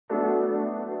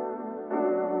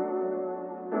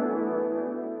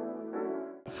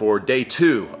for day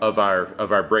 2 of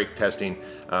our brake testing,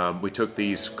 we took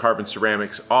these carbon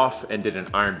ceramics off and did an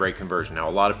iron brake conversion. Now,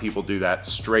 a lot of people do that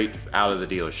straight out of the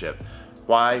dealership.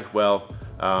 Why? Well,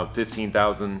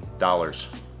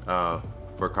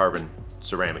 $15,000 for carbon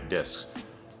ceramic discs.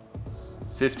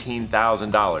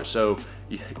 $15,000. So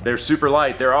they're super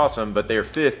light, they're awesome, but they're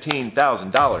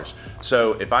 $15,000.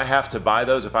 So if I have to buy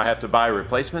those, if I have to buy a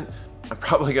replacement, I'm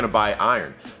probably gonna buy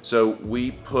iron. So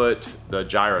we put the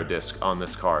Girodisc on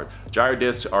this car.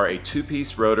 Girodiscs are a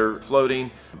 2-piece rotor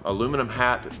floating aluminum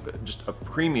hat, just a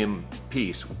premium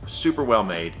piece, super well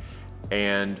made,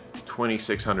 and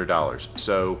 $2,600.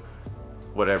 So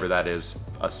whatever that is,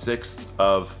 a sixth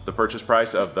of the purchase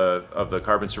price of the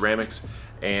carbon ceramics.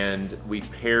 And we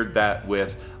paired that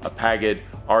with a Pagid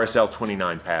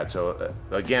RSL29 pad. So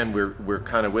again, we're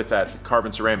kind of with that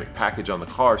carbon ceramic package on the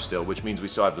car still, which means we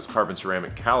still have those carbon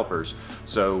ceramic calipers.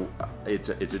 So it's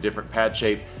a different pad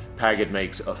shape. Pagid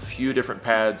makes a few different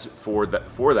pads for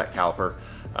that caliper.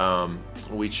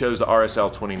 We chose the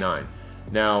RSL29.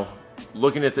 Now,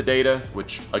 looking at the data,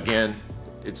 which again,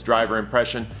 it's driver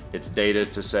impression, it's data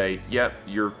to say, yep,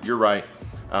 you're right.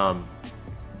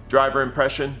 Driver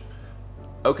impression,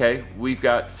 okay, we've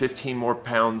got 15 more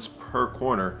pounds per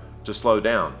corner to slow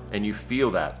down, and you feel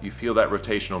that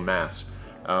rotational mass.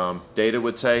 Data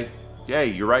would say, yeah,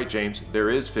 you're right, James, there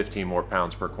is 15 more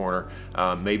pounds per corner.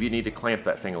 Maybe you need to clamp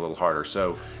that thing a little harder.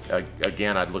 So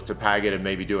again, I'd look to Pagid and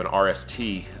maybe do an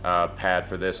RST pad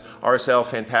for this. RSL,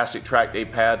 fantastic track day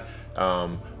pad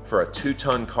for a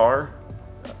 2-ton car,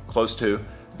 close to,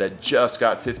 that just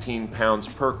got 15 pounds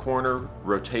per corner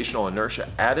rotational inertia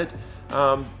added.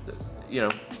 You know,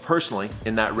 personally,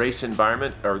 in that race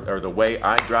environment or the way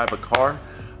I drive a car,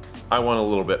 I want a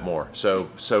little bit more. So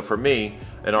for me,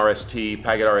 an RST,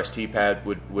 Pagid RST pad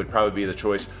would probably be the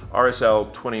choice.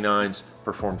 RSL 29s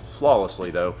performed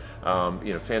flawlessly though.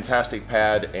 You know, fantastic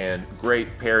pad and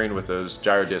great pairing with those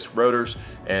Girodisc rotors.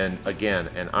 And again,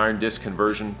 an iron disc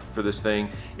conversion for this thing.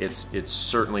 It's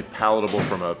certainly palatable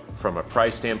from a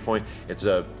price standpoint. It's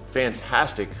a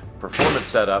fantastic performance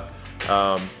setup.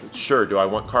 Sure, do I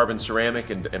want carbon ceramic,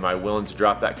 and am I willing to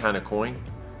drop that kind of coin?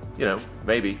 You know,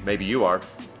 maybe you are.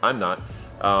 I'm not.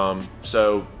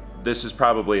 So this is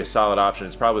probably a solid option.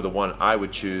 It's probably the one I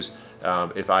would choose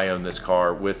if I own this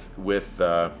car with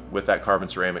that carbon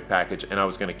ceramic package, and I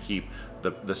was going to keep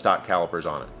the stock calipers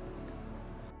on it.